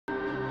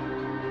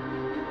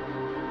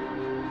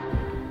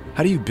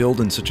How do you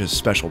build in such a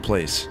special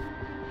place?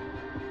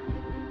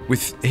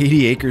 With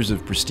 80 acres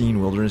of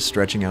pristine wilderness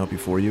stretching out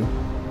before you,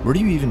 where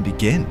do you even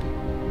begin?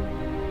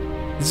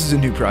 This is a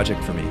new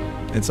project for me.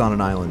 It's on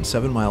an island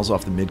 7 miles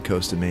off the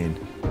mid-coast of Maine.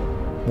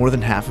 More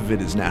than half of it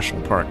is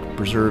national park,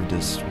 preserved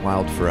as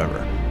wild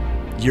forever.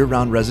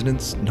 Year-round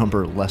residents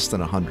number less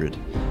than 100.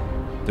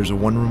 There's a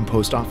one-room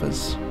post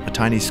office, a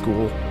tiny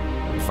school,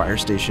 a fire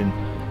station,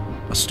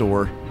 a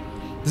store.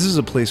 This is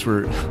a place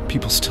where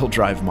people still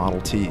drive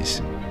Model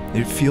Ts.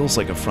 It feels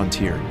like a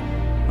frontier,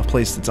 a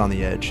place that's on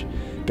the edge,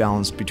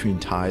 balanced between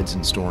tides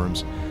and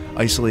storms,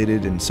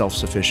 isolated and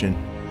self-sufficient.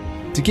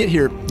 To get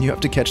here, you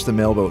have to catch the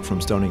mailboat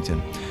from Stonington,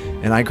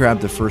 and I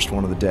grabbed the first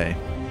one of the day.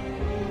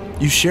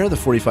 You share the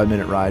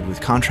 45-minute ride with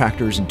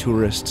contractors and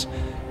tourists,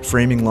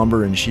 framing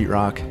lumber and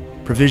sheetrock,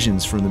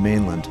 provisions from the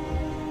mainland.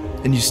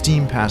 And you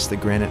steam past the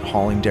granite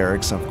hauling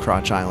derricks of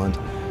Crotch Island,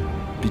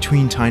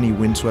 between tiny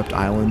windswept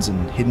islands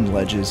and hidden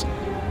ledges,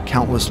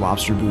 countless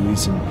lobster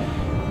buoys, and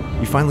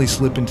you finally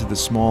slip into the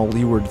small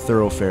leeward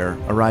thoroughfare,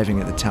 arriving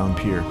at the town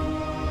pier.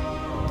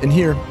 And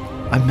here,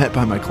 I'm met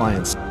by my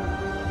clients.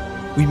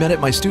 We met at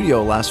my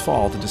studio last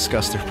fall to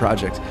discuss their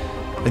project,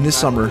 and this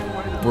summer,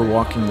 we're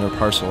walking their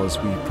parcel as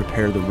we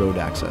prepare the road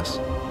access.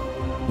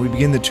 We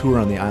begin the tour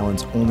on the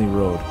island's only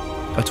road,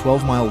 a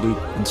 12-mile loop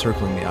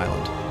encircling the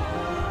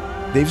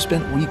island. They've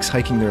spent weeks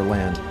hiking their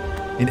land,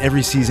 in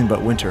every season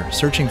but winter,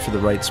 searching for the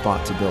right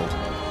spot to build,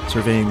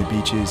 surveying the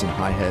beaches and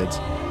high heads,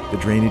 the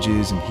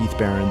drainages and heath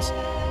barrens,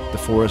 the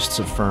forests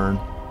of fern,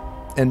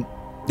 and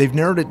they've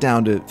narrowed it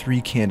down to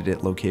 3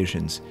 candidate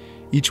locations,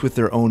 each with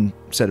their own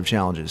set of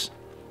challenges.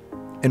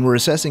 And we're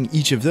assessing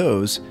each of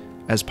those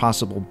as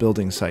possible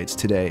building sites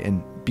today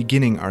and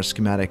beginning our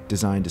schematic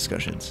design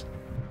discussions.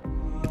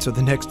 So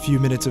the next few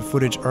minutes of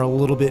footage are a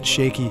little bit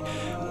shaky,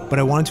 but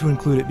I wanted to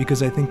include it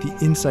because I think the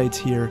insights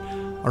here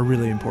are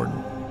really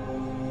important.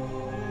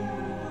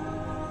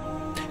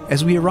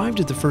 As we arrived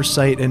at the first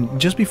site,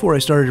 and just before I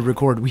started to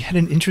record, we had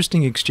an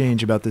interesting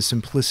exchange about the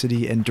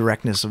simplicity and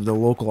directness of the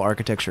local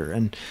architecture,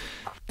 and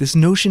this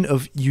notion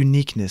of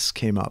uniqueness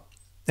came up.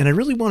 And I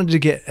really wanted to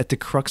get at the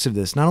crux of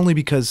this, not only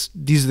because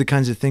these are the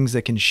kinds of things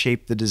that can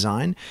shape the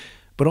design,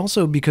 but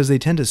also because they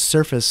tend to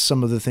surface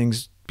some of the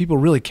things people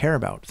really care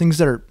about, things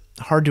that are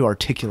hard to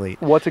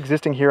articulate. What's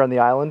existing here on the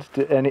island?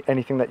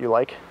 Anything that you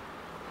like?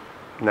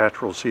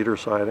 Natural cedar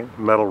siding,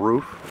 metal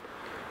roof.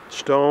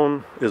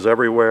 Stone is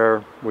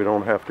everywhere. We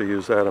don't have to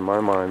use that in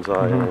my mind's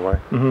eye anyway.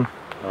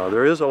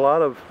 There is a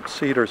lot of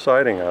cedar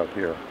siding out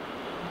here,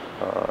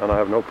 and I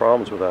have no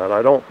problems with that.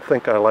 I don't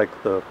think I like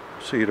the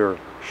cedar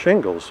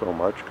shingles so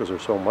much because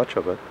there's so much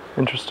of it.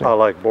 Interesting. I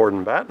like board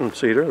and batten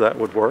cedar, that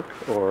would work.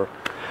 Or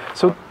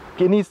so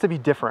it needs to be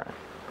different.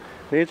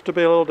 Needs to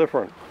be a little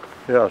different,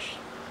 yes.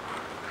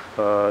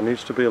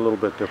 Needs to be a little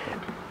bit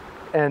different.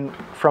 And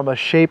from a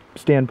shape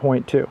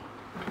standpoint too,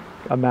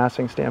 a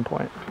massing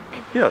standpoint.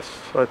 Yes,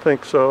 I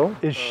think so.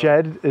 Is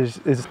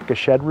like a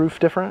shed roof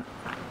different?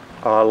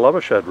 I love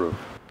a shed roof.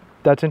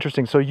 That's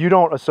interesting. So you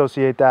don't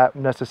associate that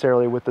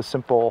necessarily with the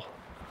simple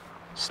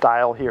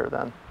style here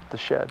then, the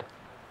shed?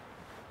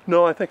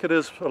 No, I think it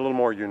is a little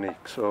more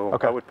unique. So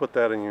okay. I would put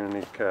that in a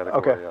unique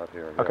category out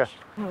here. Yes. Okay.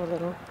 A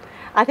little.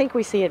 I think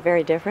we see it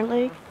very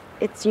differently.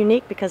 It's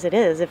unique because it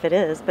is, if it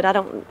is, but I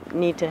don't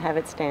need to have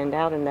it stand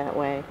out in that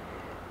way.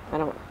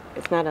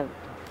 It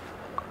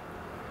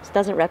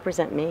doesn't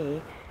represent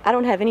me. I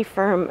don't have any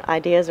firm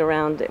ideas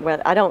around it.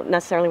 I don't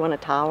necessarily want a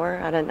tower.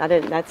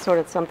 That's sort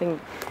of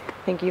something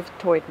I think you've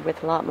toyed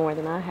with a lot more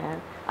than I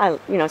have.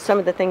 Some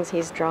of the things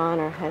he's drawn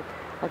or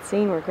had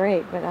seen were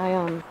great, but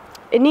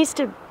it needs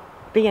to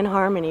be in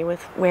harmony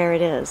with where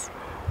it is.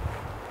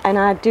 And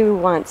I do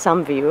want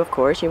some view, of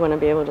course. You want to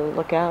be able to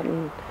look out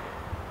and,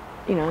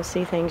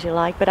 see things you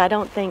like. But I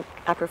don't think,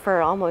 I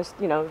prefer almost,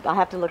 I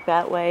have to look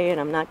that way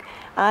and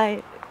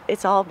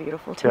it's all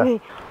beautiful to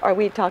me. Or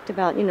we talked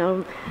about,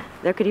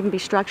 there could even be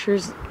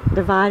structures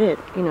divided,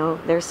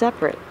 they're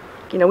separate.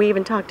 We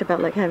even talked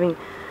about like having,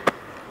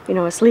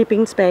 a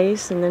sleeping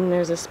space, and then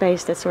there's a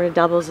space that sort of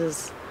doubles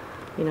as,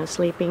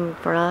 sleeping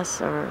for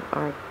us or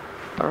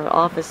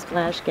office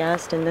 /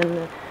 guest, and then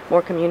the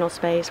more communal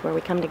space where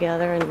we come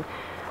together and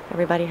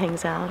everybody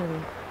hangs out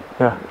and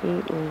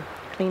eat and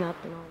clean up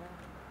and all that.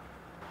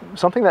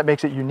 Something that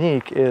makes it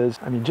unique is,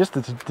 just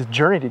the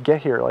journey to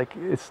get here.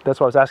 That's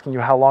why I was asking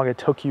you how long it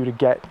took you to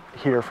get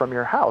here from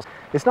your house.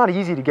 It's not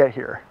easy to get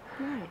here.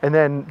 Right. And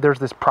then there's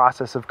this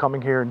process of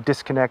coming here and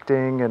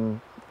disconnecting and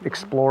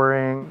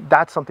exploring.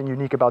 That's something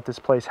unique about this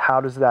place.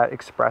 How does that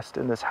expressed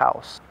in this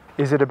house?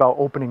 Is it about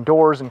opening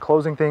doors and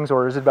closing things,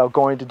 or is it about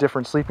going to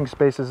different sleeping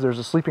spaces? There's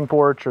a sleeping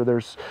porch, or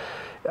there's,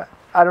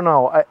 I don't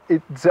know.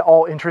 It's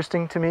all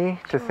interesting to me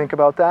to think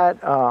about that.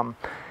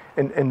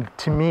 And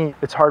to me,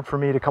 it's hard for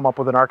me to come up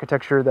with an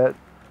architecture that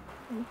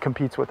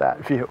competes with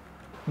that view.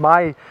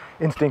 My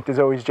instinct is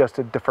always just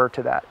to defer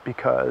to that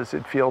because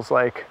it feels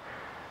like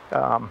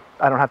I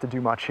don't have to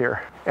do much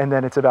here. And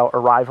then it's about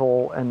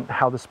arrival and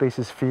how the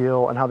spaces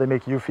feel and how they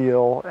make you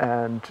feel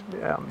and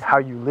how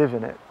you live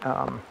in it.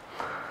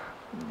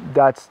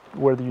 That's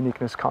where the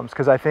uniqueness comes,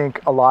 because I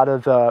think a lot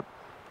of the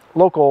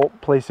local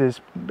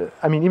places,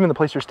 I mean, even the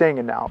place you're staying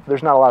in now,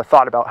 there's not a lot of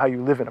thought about how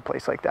you live in a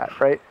place like that,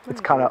 right?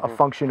 It's kind of a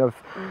function of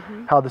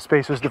how the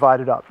space was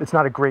divided up. It's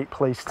not a great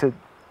place to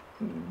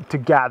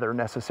gather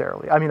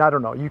necessarily. I mean, I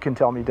don't know. You can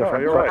tell me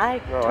different. you're but-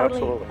 right. I No, totally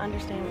absolutely.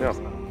 understand what Yeah. you're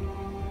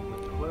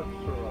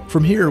saying.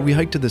 From here, we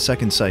hiked to the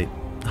second site,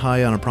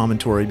 high on a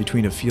promontory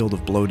between a field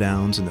of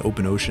blowdowns and the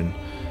open ocean.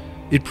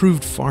 It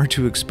proved far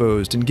too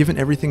exposed, and given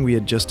everything we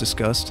had just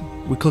discussed,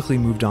 we quickly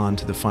moved on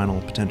to the final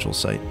potential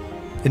site.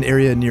 An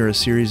area near a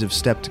series of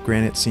stepped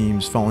granite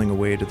seams falling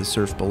away to the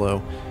surf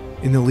below,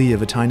 in the lee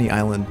of a tiny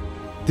island.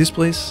 This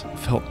place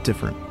felt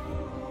different.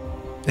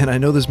 And I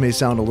know this may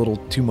sound a little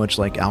too much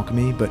like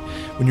alchemy, but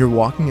when you're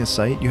walking a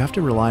site, you have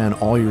to rely on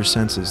all your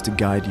senses to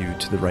guide you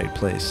to the right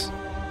place.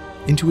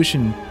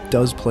 Intuition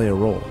does play a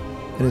role,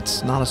 and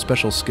it's not a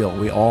special skill,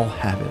 we all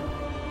have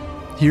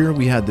it. Here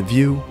we had the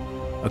view,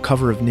 a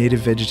cover of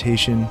native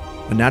vegetation,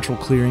 a natural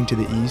clearing to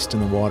the east in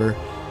the water,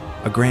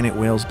 a granite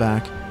whale's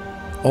back.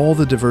 All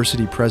the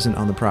diversity present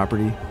on the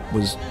property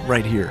was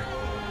right here.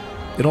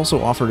 It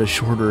also offered a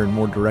shorter and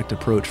more direct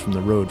approach from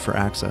the road for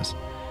access.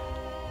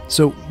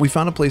 So we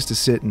found a place to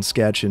sit and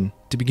sketch and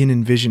to begin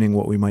envisioning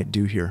what we might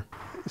do here.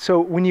 So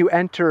when you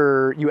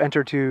enter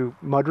to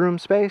mudroom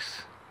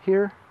space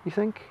here, you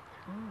think?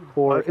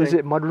 Or I is think-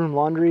 it mudroom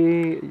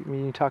laundry? I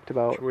mean, you talked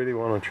about... Sweetie,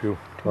 why don't you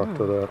talk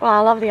to that? Well, I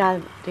love the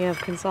idea of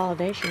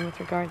consolidation with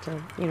regard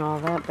to, all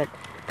that, but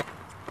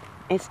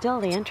it's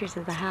still the entries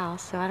of the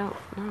house, so I don't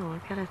know.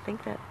 I've got to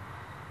think that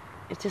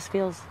it just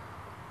feels,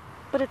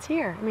 but it's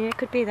here. I mean, it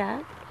could be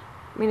that.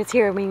 I mean, it's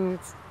here. I mean,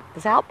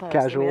 it's outpost.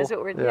 I Casual, mean, that's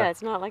what we're, yeah.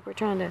 it's not like we're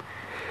trying to.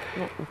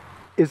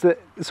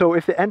 So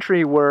if the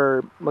entry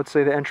were, let's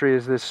say the entry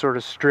is this sort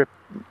of strip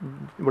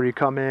where you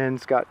come in,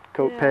 it's got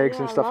coat Yeah, pegs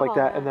yeah, and I stuff love like all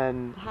that, that. and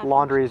then High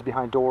laundry is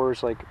behind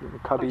doors, like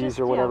cubbies just-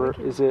 or yeah, we whatever.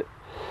 can- Is it,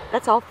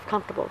 That's all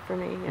comfortable for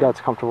me. Yeah. that's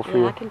comfortable for Yeah,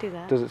 you? I can do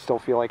that. Does it still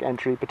feel like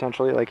entry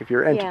potentially? Like if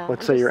you're, Yeah,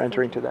 let's I'm say you're just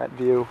entering to thinking. that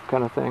view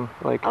kind of thing,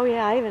 like... Oh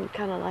yeah, I even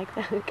kind of like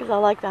that because I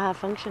like the high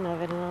function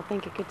of it, and I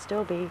think it could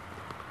still be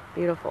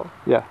beautiful.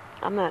 Yeah.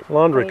 I'm not.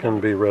 Laundry afraid can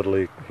of be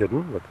readily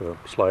hidden with a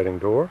sliding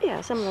door. it.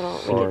 Yeah, some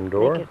little. Barn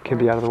door. Can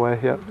be out of the way,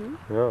 yeah.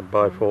 Yeah,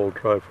 bifold,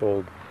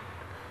 trifold.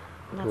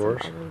 Not doors.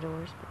 some ugly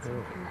doors, but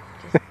something.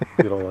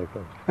 You don't like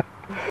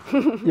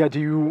those. Yeah, do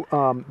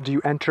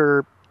you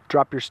enter,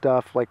 drop your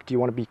stuff, like do you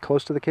want to be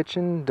close to the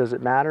kitchen? Does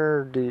it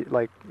matter?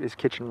 Is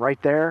kitchen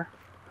right there?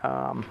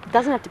 It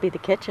doesn't have to be the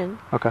kitchen,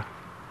 Okay.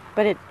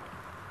 but it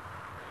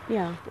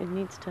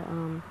needs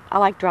to. I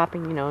like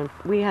dropping, and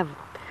we have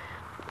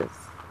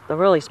the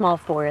really small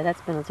foyer.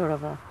 That's been a sort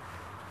of a.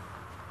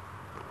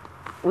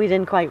 We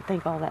didn't quite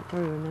think all that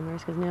through, remember?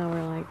 Because now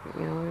we're like,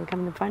 we're going to come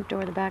in the front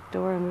door, the back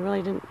door, and we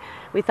really didn't.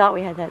 We thought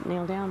we had that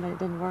nailed down, but it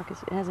didn't work. It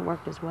hasn't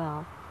worked as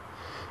well.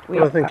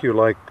 But I think you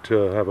like to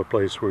have a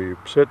place where you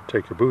sit,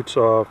 take your boots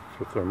off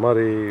if they're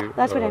muddy.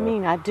 That's what I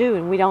mean. I do,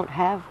 and we don't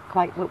have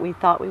quite what we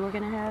thought we were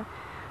going to have.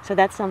 So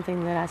that's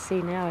something that I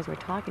see now as we're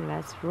talking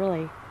about. It's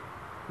really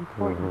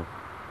important,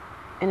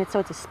 and it's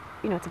it's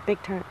a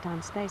big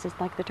time space. It's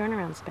like the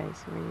turnaround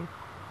space where you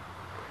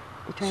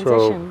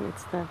transition.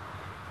 It's the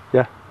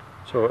Yeah.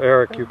 So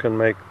Eric, you can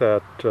make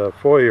that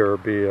foyer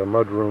be a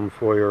mudroom,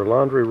 foyer,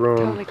 laundry room,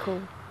 totally cool.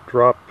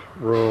 drop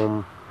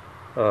room,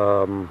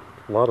 a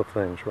lot of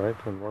things, right?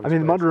 In one I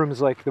mean, the space. mudroom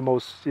is like the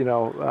most,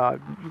 I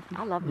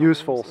love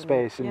useful mudrooms,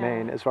 space in yeah.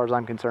 Maine, as far as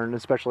I'm concerned.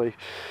 Especially,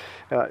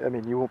 I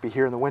mean, you won't be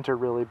here in the winter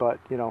really, but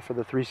for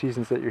the 3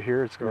 seasons that you're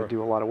here, it's going to Sure.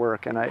 do a lot of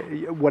work. And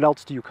what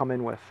else do you come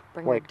in with?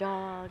 Bring my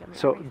dog. I mean,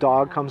 So everything.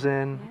 dog comes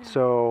in. Yeah.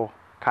 So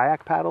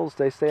kayak paddles,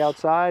 they stay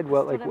outside.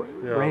 What That's like what I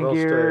mean. Yeah, rain they'll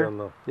gear? stay in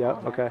the Yeah.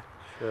 All that. Okay.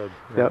 shed.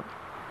 Yep.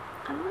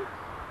 I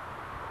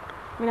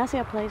mean, I see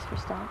a place for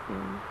stuff.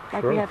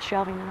 Like Sure. we have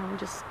shelving at home.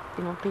 Just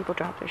people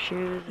drop their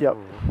shoes. Yep.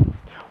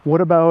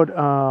 What about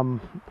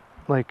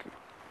like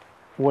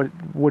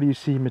what do you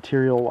see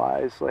material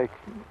wise, like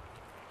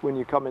when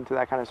you come into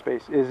that kind of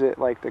space? Is it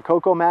like the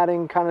cocoa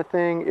matting kind of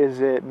thing?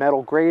 Is it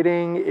metal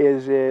grating?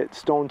 Is it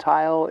stone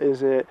tile?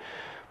 Is it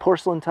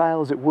porcelain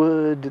tile? Is it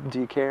wood? Do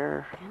you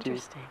care?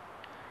 Interesting.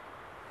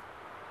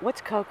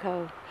 What's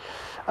cocoa?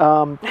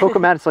 Cocoa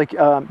mat, it's like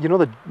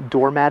the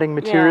door matting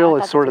material. I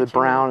It's sort of thought the that's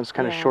what you brown. meant. It's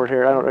kind of Yeah. short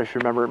hair. I don't know if you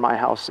remember in my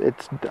house.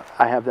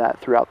 I have that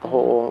throughout the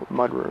whole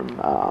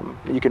mudroom.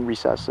 You can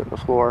recess it in the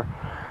floor.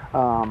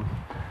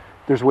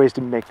 There's ways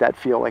to make that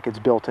feel like it's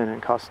built in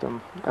and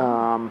custom.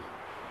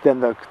 Then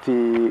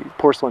the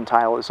porcelain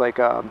tile is like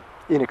a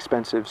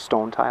inexpensive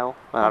stone tile.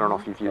 I don't know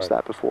if you've used Right.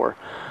 that before.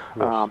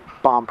 Yes.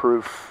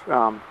 Bomb-proof.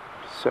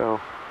 So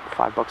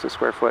 $5 a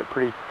square foot,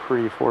 pretty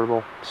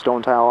affordable.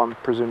 Stone tile, I'm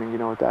presuming you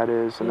know what that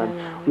is. And then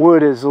Yeah.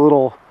 wood is a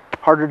little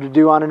harder to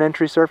do on an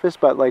entry surface,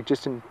 but like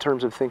just in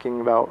terms of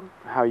thinking about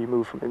how you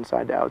move from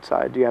inside to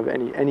outside, do you have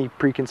any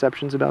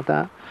preconceptions about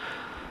that?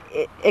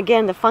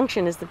 Again, the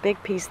function is the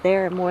big piece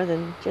there more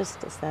than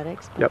just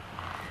aesthetics. But Yep.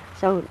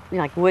 So,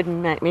 like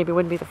maybe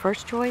wouldn't be the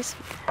first choice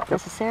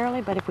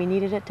necessarily, but if we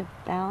needed it to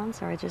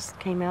balance, or it just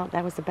came out,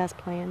 that was the best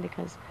plan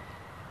because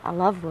I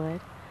love wood.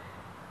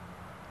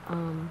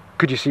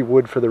 Could you see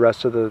wood for the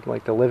rest of the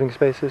the living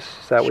spaces?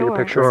 Is that what you're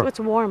picturing? Sure, it's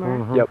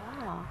warmer. Yep.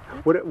 Wow.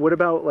 What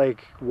about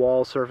like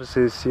wall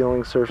surfaces,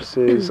 ceiling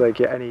surfaces?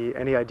 Like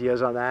any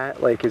ideas on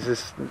that? Like, is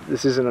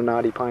this isn't a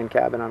knotty pine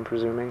cabin, I'm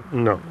presuming?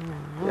 No.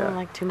 I don't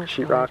like too much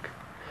Sheetrock.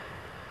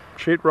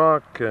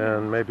 Sheetrock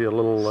and maybe a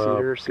little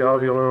Cedar ceiling.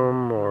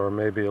 galvalume, or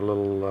maybe a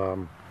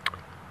little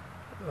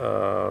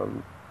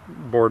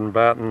board and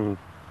batten,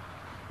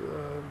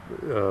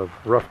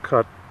 rough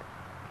cut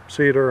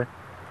cedar.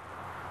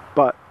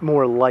 But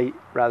more light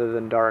rather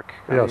than dark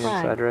on Yes. the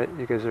inside, right?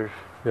 You guys are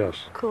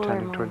Yes. cooler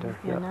tending and toward warm.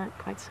 there, Yeah, yeah. not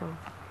quite so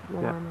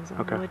warm as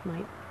a okay. wood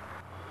might.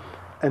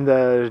 And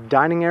the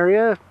dining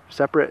area,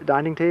 separate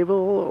dining table,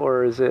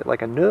 or is it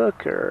like a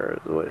nook, or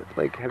what,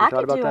 like have you I thought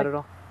could about do that a- at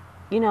all?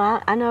 You know,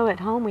 I know at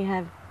home we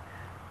have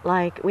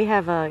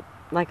a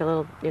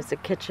little, it's a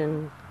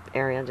kitchen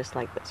area just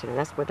like this. You know,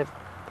 that's where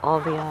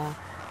all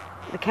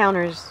the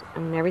counters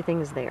and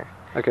everything is there.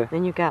 Okay.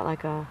 Then you've got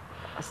like a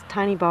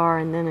tiny bar,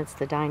 and then it's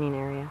the dining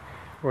area.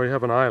 Well, you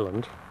have an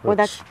island. Well,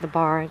 that's the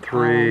bar.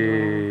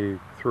 island,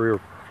 three or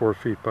 4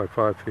 feet by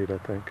 5 feet, I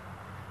think.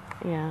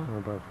 yeah. Or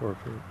about 4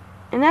 feet.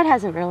 And that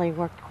hasn't really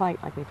worked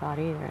quite like we thought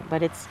either.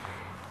 But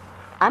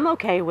I'm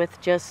okay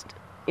with just,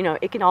 you know,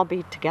 it can all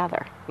be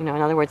together. You know,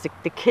 in other words,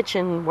 the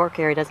kitchen work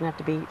area doesn't have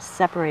to be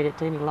separated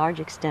to any large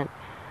extent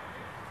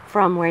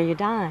from where you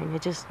dine.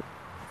 It just,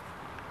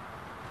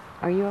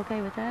 are you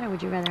okay with that, or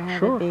would you rather have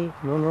Sure. it be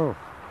No.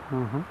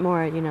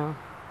 more, you know?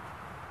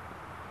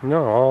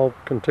 No, all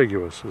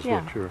contiguous is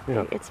Yeah, what you're.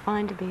 Yeah. it's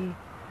fine to be.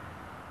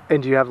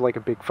 And do you have like a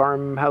big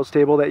farmhouse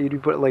table that you do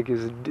put, like,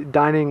 is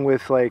dining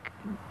with like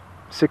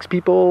 6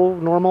 people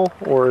normal,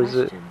 or is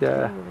it? Question,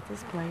 Yeah. too, with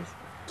this place.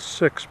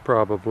 6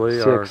 probably.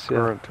 6, Our yeah.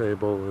 current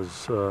table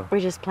is. We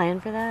just plan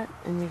for that,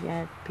 and we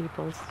add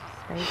people's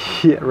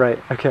space. Yeah.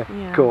 Right. Okay.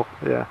 Yeah. Cool.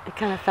 Yeah. It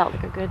kind of felt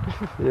like a good.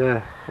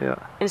 Yeah. Yeah.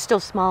 And it's still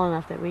small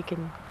enough that we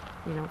can,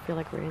 you know, feel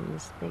like we're in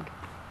this big.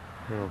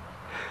 Yeah.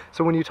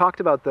 So when you talked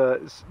about the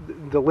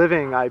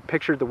living, I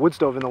pictured the wood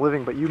stove in the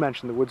living, but you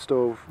mentioned the wood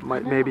stove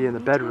maybe in the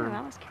me too, bedroom.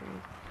 I was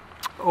curious.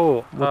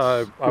 Oh,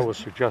 What's- I was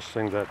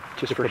suggesting that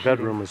Just if for the heating.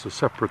 bedroom is a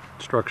separate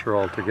structure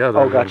altogether,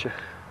 Oh, then gotcha.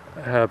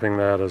 having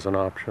that as an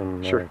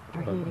option, Sure.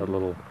 a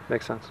little.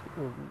 Makes sense.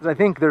 I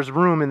think there's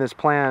room in this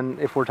plan,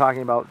 if we're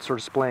talking about sort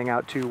of splaying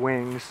out 2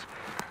 wings,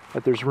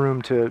 that there's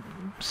room to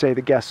say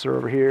the guests are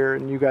over here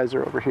and you guys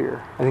are over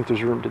here. I think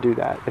there's room to do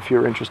that if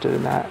you're interested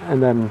in that.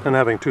 And then, And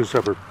having 2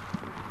 separate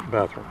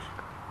bathrooms.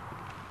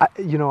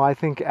 I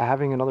think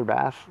having another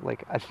bath,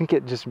 like, I think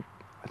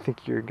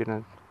you're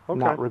gonna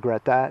not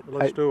regret that.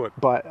 Let's do it.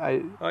 But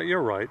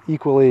You're right.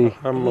 equally,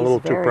 I'm a He's little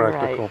too very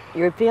practical. Right.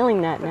 You're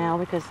feeling that now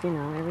because, you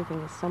know, everything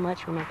is so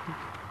much we're making.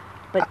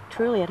 But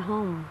truly at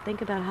home,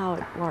 think about how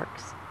it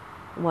works,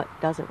 what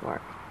doesn't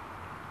work.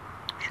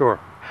 Sure.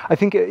 I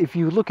think if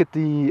you look at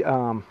the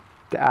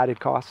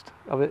added cost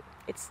of it,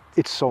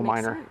 it's so makes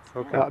minor. sense,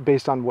 Okay. yeah.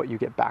 Based on what you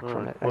get back All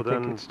from right. it. Well, I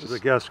think then it's the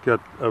just, guests get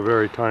a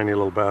very tiny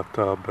little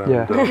bathtub and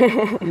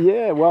yeah.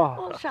 Yeah, well,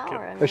 Well,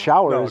 shower. I a mean,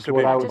 shower No, it is could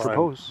what be I would combined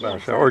propose. Yeah,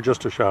 bath shower, or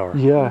just a shower.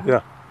 Yeah,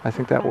 Yeah. I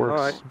think that All works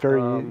All right.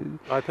 very.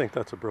 I think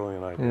that's a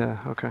brilliant idea.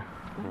 Yeah, okay.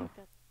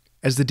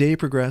 As the day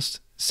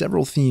progressed,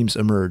 several themes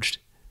emerged.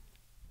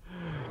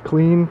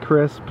 Clean,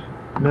 crisp,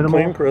 minimal,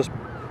 Clean, crisp,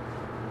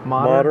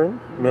 modern,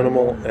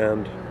 minimal,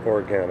 and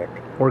organic.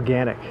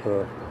 organic.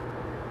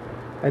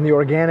 And the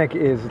organic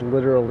is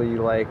literally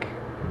like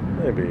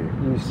Maybe.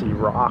 you see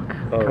rock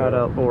Oh, cut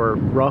yeah. up, or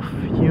rough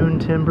hewn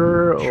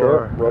timber, Sure.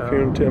 or Rough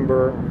hewn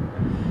timber,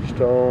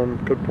 stone.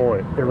 Good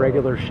point.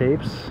 irregular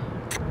shapes.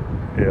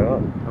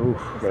 Yeah.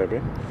 Oof. Maybe.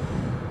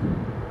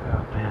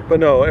 Oh man. But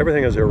no,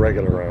 everything is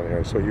irregular around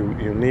here, so you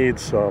need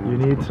some. You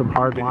need some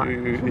hard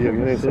lines. You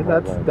need See, some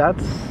hard lines.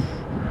 that's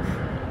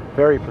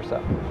very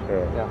perceptive.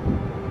 Yeah.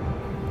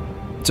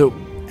 Yeah. So,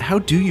 how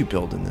do you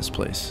build in this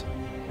place?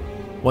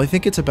 Well, I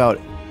think it's about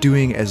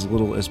doing as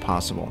little as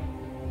possible.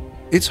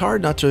 It's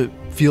hard not to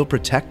feel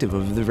protective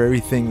of the very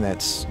thing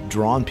that's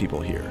drawn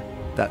people here.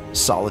 That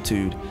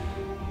solitude,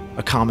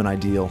 a common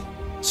ideal,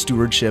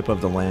 stewardship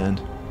of the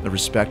land, a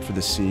respect for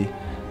the sea.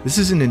 This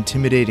is an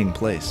intimidating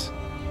place.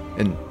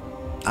 And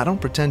I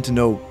don't pretend to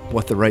know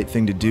what the right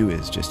thing to do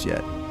is just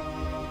yet.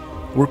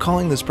 We're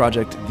calling this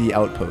project The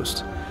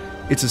Outpost.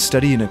 It's a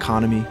study in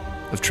economy,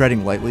 of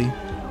treading lightly,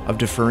 of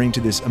deferring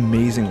to this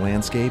amazing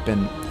landscape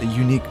and a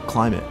unique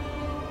climate.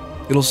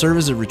 It'll serve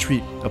as a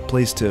retreat, a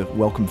place to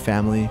welcome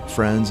family,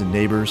 friends, and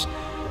neighbors,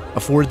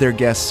 afford their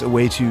guests a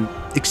way to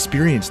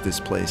experience this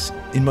place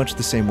in much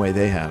the same way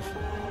they have.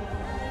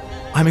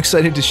 I'm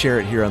excited to share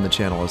it here on the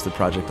channel as the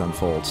project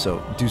unfolds,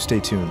 so do stay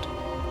tuned.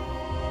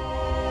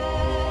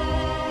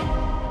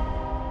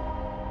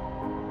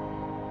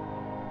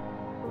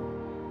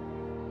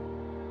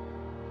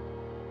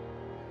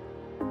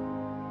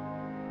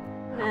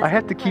 I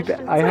have to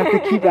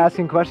keep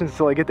asking questions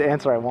until I get the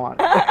answer I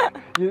want.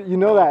 You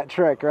know that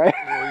trick, right?